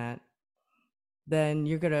doing that, then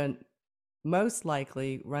you're going to most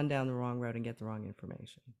likely run down the wrong road and get the wrong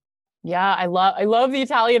information. Yeah, I love the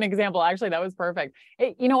Italian example. Actually, that was perfect.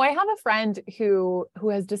 I have a friend who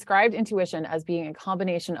has described intuition as being a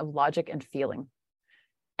combination of logic and feeling.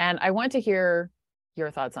 And I want to hear your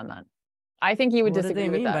thoughts on that. I think you would disagree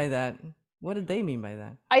with that. What did they mean by that? What did they mean by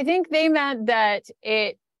that? I think they meant that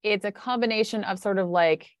it's a combination of sort of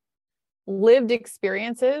like lived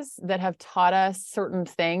experiences that have taught us certain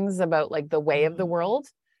things about like the way of the world,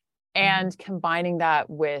 and combining that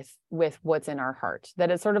with what's in our heart. That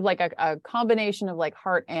it's sort of like a combination of like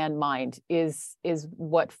heart and mind is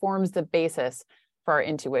what forms the basis for our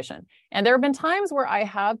intuition. And there have been times where I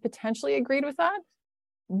have potentially agreed with that,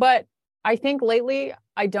 but I think lately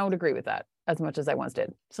I don't agree with that as much as I once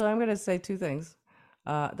did. So I'm going to say two things.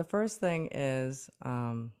 The first thing is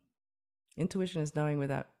intuition is knowing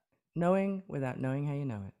without knowing how you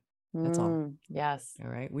know it. That's all. Yes. All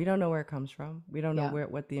right. We don't know where it comes from. We don't know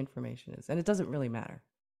what the information is. And it doesn't really matter.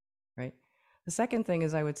 Right. The second thing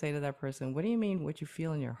is I would say to that person, what do you mean what you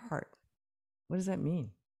feel in your heart? What does that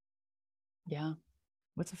mean? Yeah.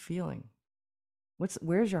 What's a feeling?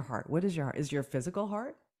 Where's your heart? What is your heart? Is your physical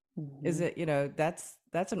heart? Is Mm-hmm. it,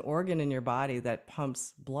 that's an organ in your body that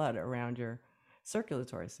pumps blood around your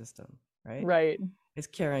circulatory system, right? Right. It's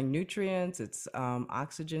carrying nutrients, it's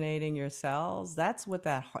oxygenating your cells. That's what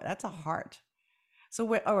that's a heart.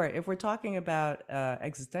 So, all right, if we're talking about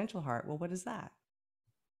existential heart, well, what is that?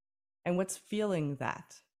 And what's feeling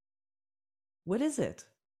that? What is it?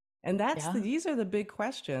 And Yeah. these are the big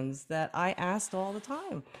questions that I asked all the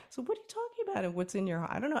time. So, what are you talking about? And what's in your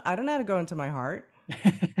heart? I don't know. I don't know how to go into my heart.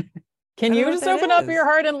 Can I don't you know what just that open up your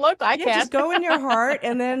is. heart and look? I Yeah, just can't. go in your heart,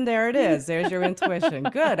 and then there it is. There's your intuition.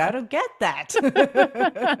 Good. I don't get that.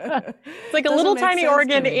 It's like a Doesn't little make tiny sense to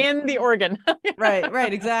organ me. in the organ.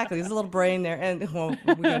 Right, exactly. There's a little brain there, and well,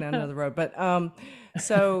 we go down another road. But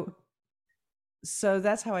so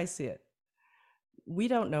that's how I see it. We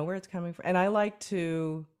don't know where it's coming from, and I like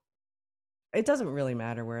to. It doesn't really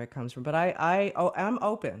matter where it comes from, but I'm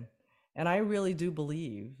open, and I really do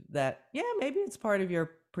believe that maybe it's part of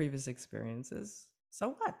your previous experiences.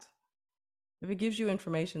 So what? If it gives you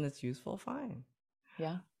information that's useful, fine.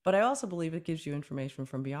 Yeah. But I also believe it gives you information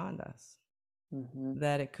from beyond us. Mm-hmm.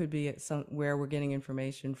 That it could be at where we're getting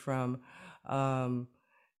information from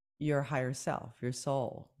your higher self, your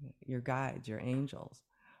soul, your guides, your angels,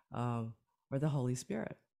 or the Holy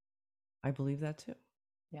Spirit. I believe that too.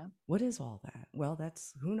 Yeah. What is all that? Well,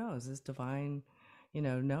 that's, who knows, this divine,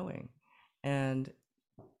 knowing. And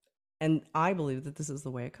I believe that this is the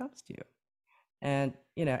way it comes to you. And,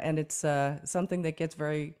 and it's something that gets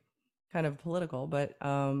very kind of political, but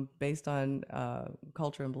based on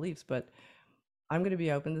culture and beliefs. But I'm going to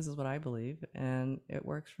be open. This is what I believe, and it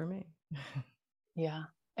works for me. Yeah.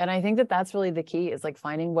 And I think that that's really the key, is like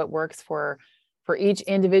finding what works for each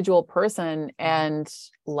individual person and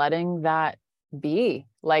letting that be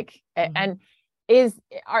like, and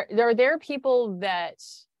are there people that,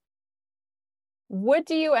 what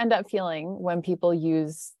do you end up feeling when people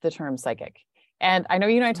use the term psychic? And I know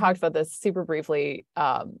you and I talked about this super briefly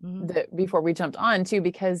before we jumped on too,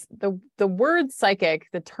 because the word psychic,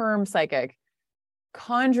 the term psychic,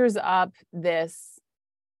 conjures up this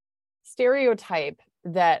stereotype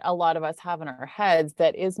that a lot of us have in our heads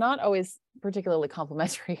that is not always particularly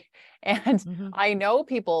complimentary. And I know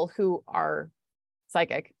people who are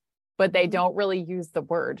psychic, but they don't really use the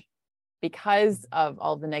word because of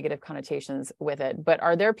all the negative connotations with it. But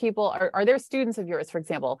are there people, are there students of yours, for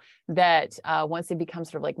example, that once they become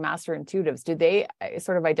sort of like master intuitives, do they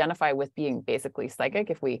sort of identify with being basically psychic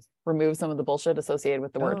if we remove some of the bullshit associated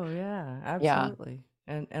with the word? Oh yeah, absolutely.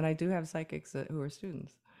 And I do have psychics who are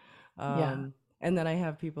students. And then I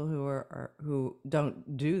have people who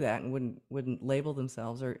don't do that and wouldn't label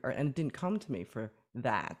themselves or and it didn't come to me for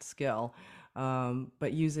that skill,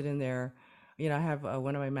 but use it in their. I have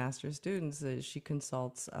one of my master's students. She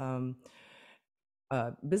consults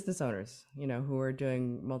business owners, who are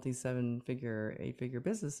doing multi 7-figure, 8-figure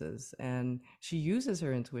businesses, and she uses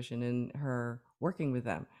her intuition in her working with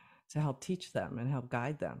them to help teach them and help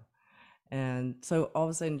guide them. And so all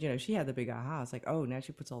of a sudden, she had the big aha. It's like, oh, now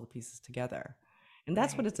she puts all the pieces together. And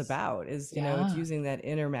that's what it's about, is, it's using that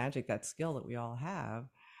inner magic, that skill that we all have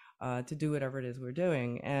to do whatever it is we're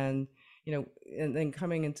doing. And, and then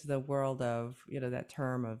coming into the world of, that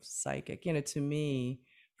term of psychic, to me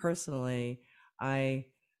personally, I'm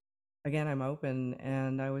open,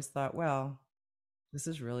 and I always thought, well, this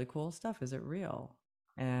is really cool stuff. Is it real?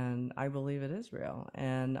 And I believe it is real.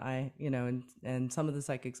 And and some of the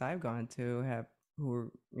psychics I've gone to who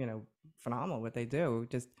are, phenomenal. What they do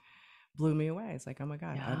just blew me away. It's like, oh my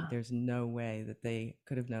God, there's no way that they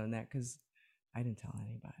could have known that, because I didn't tell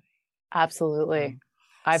anybody. Absolutely.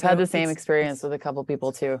 I've had the same experience with a couple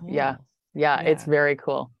people too. Cool. Yeah. It's very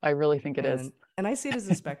cool. I really think it is. And I see it as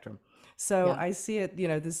a spectrum. So I see it,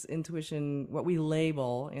 this intuition, what we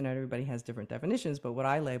label, everybody has different definitions, but what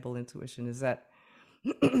I label intuition is that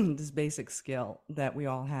this basic skill that we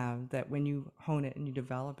all have, that when you hone it and you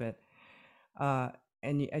develop it,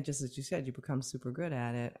 and just as you said, you become super good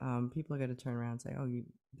at it, people are going to turn around and say, oh,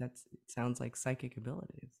 it sounds like psychic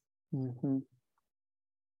abilities.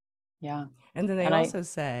 Yeah. And then they also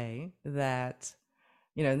say that,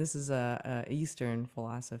 this is a Eastern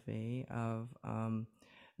philosophy of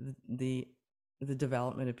the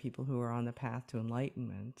development of people who are on the path to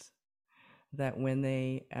enlightenment, that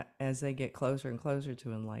when as they get closer and closer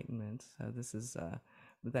to enlightenment, so this is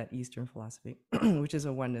that Eastern philosophy, which is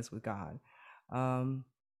a oneness with God,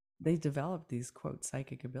 they develop these, quote,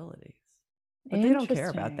 psychic abilities, but they don't care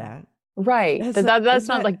about that. Right. That's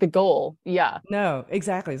not like the goal. Yeah. No,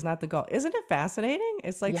 exactly. It's not the goal. Isn't it fascinating?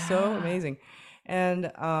 It's like so amazing.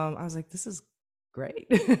 And I was like, this is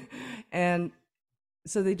great. And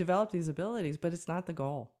so they develop these abilities, but it's not the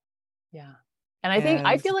goal. Yeah. And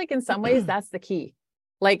I feel like in some ways that's the key,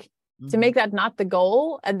 like to make that not the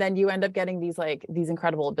goal. And then you end up getting these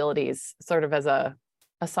incredible abilities sort of as a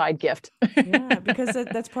side gift. Yeah, because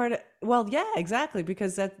that's part of, well, yeah, exactly.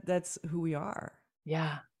 Because that's who we are.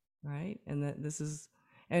 Yeah. Right. And that this is,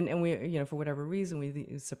 and we, you know, for whatever reason,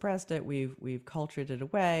 we suppressed it. We've cultured it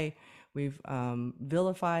away. We've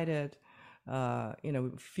vilified it, you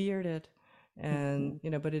know, feared it. And, you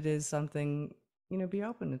know, but it is something, you know, be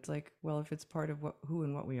open. It's like, well, if it's part of who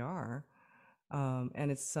and what we are,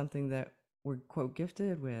 and it's something that we're, quote,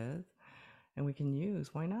 gifted with and we can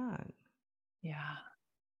use, why not? Yeah.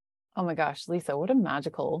 Oh my gosh, Lisa, what a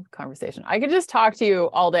magical conversation. I could just talk to you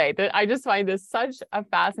all day. I just find this such a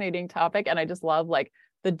fascinating topic. And I just love like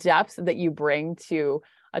the depth that you bring to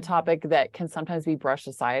a topic that can sometimes be brushed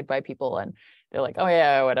aside by people. And they're like, oh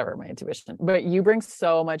yeah, whatever, my intuition. But you bring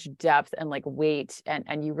so much depth and like weight,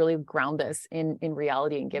 and you really ground this in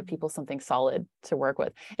reality and give people something solid to work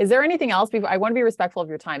with. Is there anything else I want to be respectful of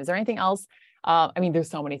your time. Is there anything else? I mean, there's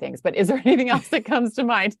so many things, but is there anything else that comes to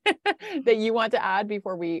mind that you want to add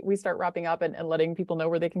before we start wrapping up and letting people know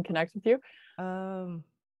where they can connect with you? No,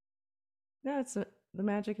 the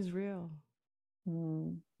magic is real.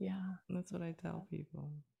 Yeah. That's what I tell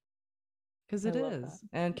people. Because it is. That.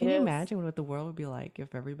 And can you imagine what the world would be like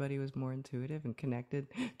if everybody was more intuitive and connected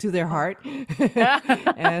to their heart?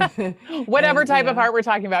 and whatever type of heart we're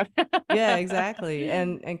talking about. Yeah, exactly.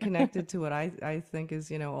 And connected to what I think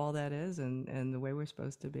is, you know, all that is, and the way we're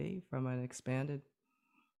supposed to be from an expanded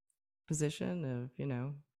position of, you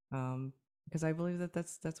know, because I believe that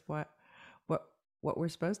that's what we're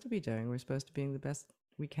supposed to be doing. We're supposed to be the best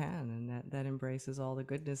we can, and that embraces all the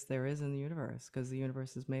goodness there is in the universe, because the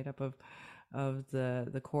universe is made up of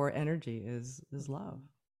the core energy is love.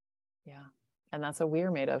 Yeah. And that's what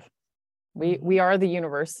we're made of. We are the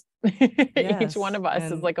universe. Yes. Each one of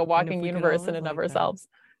us is like a walking universe in and of ourselves.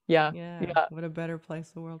 Yeah. What a better place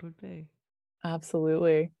the world would be.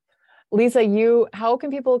 Absolutely. Lisa, how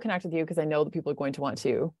can people connect with you? Because I know that people are going to want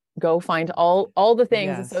to go find all the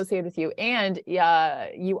things associated with you. And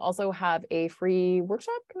you also have a free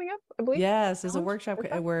workshop coming up, I believe. Yes, there's a workshop.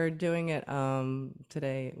 We're doing it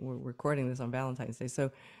today. We're recording this on Valentine's Day.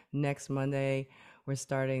 So next Monday, we're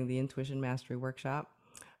starting the Intuition Mastery Workshop.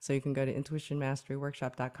 So you can go to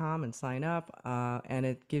intuitionmasteryworkshop.com and sign up. And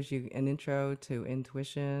it gives you an intro to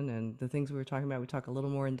intuition and the things we were talking about. We talk a little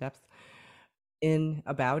more in depth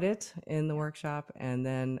about it in the workshop, and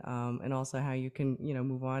then and also how you can, you know,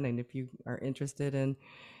 move on. And if you are interested in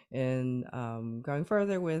going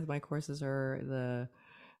further with my courses or the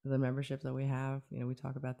membership that we have, you know, we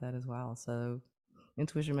talk about that as well. So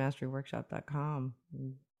intuitionmasteryworkshop.com,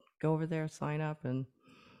 go over there, sign up, and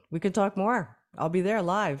we can talk more. I'll be there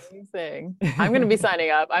live. Amazing. I'm going to be signing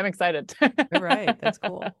up. I'm excited. All right. That's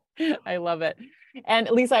cool. I love it. And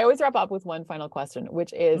Lisa, I always wrap up with one final question,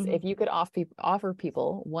 which is if you could offer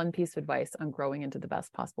people one piece of advice on growing into the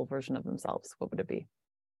best possible version of themselves, what would it be?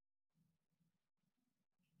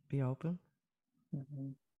 Be open.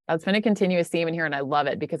 That's been a continuous theme in here, and I love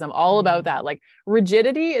it because I'm all about that. Like,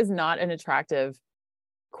 rigidity is not an attractive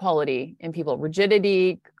quality in people.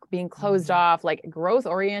 Rigidity, being closed off, like growth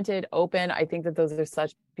oriented, open. I think that those are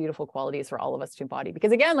such beautiful qualities for all of us to embody,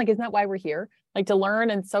 because again, like, isn't that why we're here? Like, to learn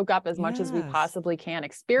and soak up as much as we possibly can,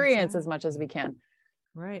 experience as much as we can.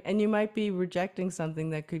 Right. And you might be rejecting something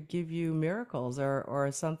that could give you miracles, or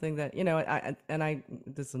something that, you know,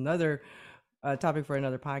 this is another topic for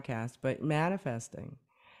another podcast, but manifesting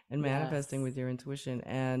with your intuition,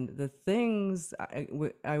 and the things I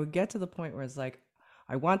would get to the point where it's like,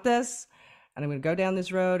 I want this, and I'm going to go down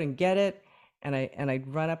this road and get it. And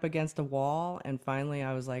I'd run up against a wall. And finally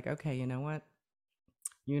I was like, okay, you know what?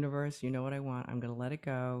 Universe, you know what I want. I'm going to let it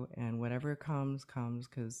go. And whatever comes,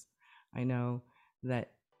 because I know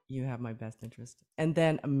that you have my best interest. And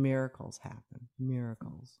then miracles happen.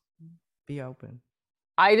 Miracles. Be open.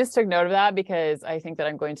 I just took note of that because I think that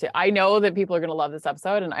I know that people are going to love this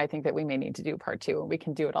episode, and I think that we may need to do part 2, and we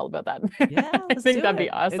can do it all about that. Yeah, I think that'd be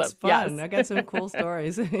awesome. It's fun. Yes. I got some cool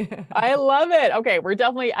stories. I love it. Okay. We're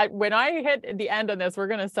definitely, when I hit the end on this, we're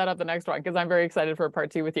going to set up the next one, because I'm very excited for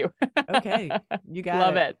part 2 with you. Okay. You got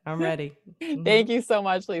love it. I'm ready. Thank you so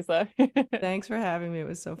much, Lisa. Thanks for having me. It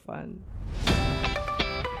was so fun.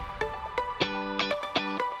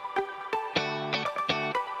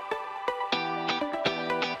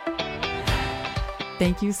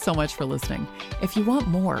 Thank you so much for listening. If you want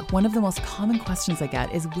more, one of the most common questions I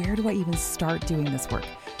get is, where do I even start doing this work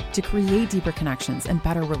to create deeper connections and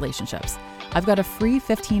better relationships? I've got a free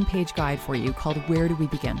 15-page guide for you called Where Do We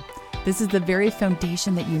Begin? This is the very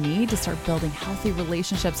foundation that you need to start building healthy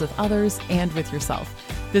relationships with others and with yourself.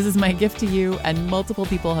 This is my gift to you, and multiple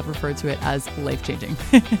people have referred to it as life-changing.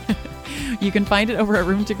 You can find it over at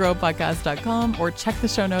roomtogrowpodcast.com or check the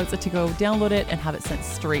show notes to go download it and have it sent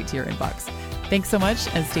straight to your inbox. Thanks so much,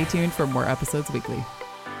 and stay tuned for more episodes weekly.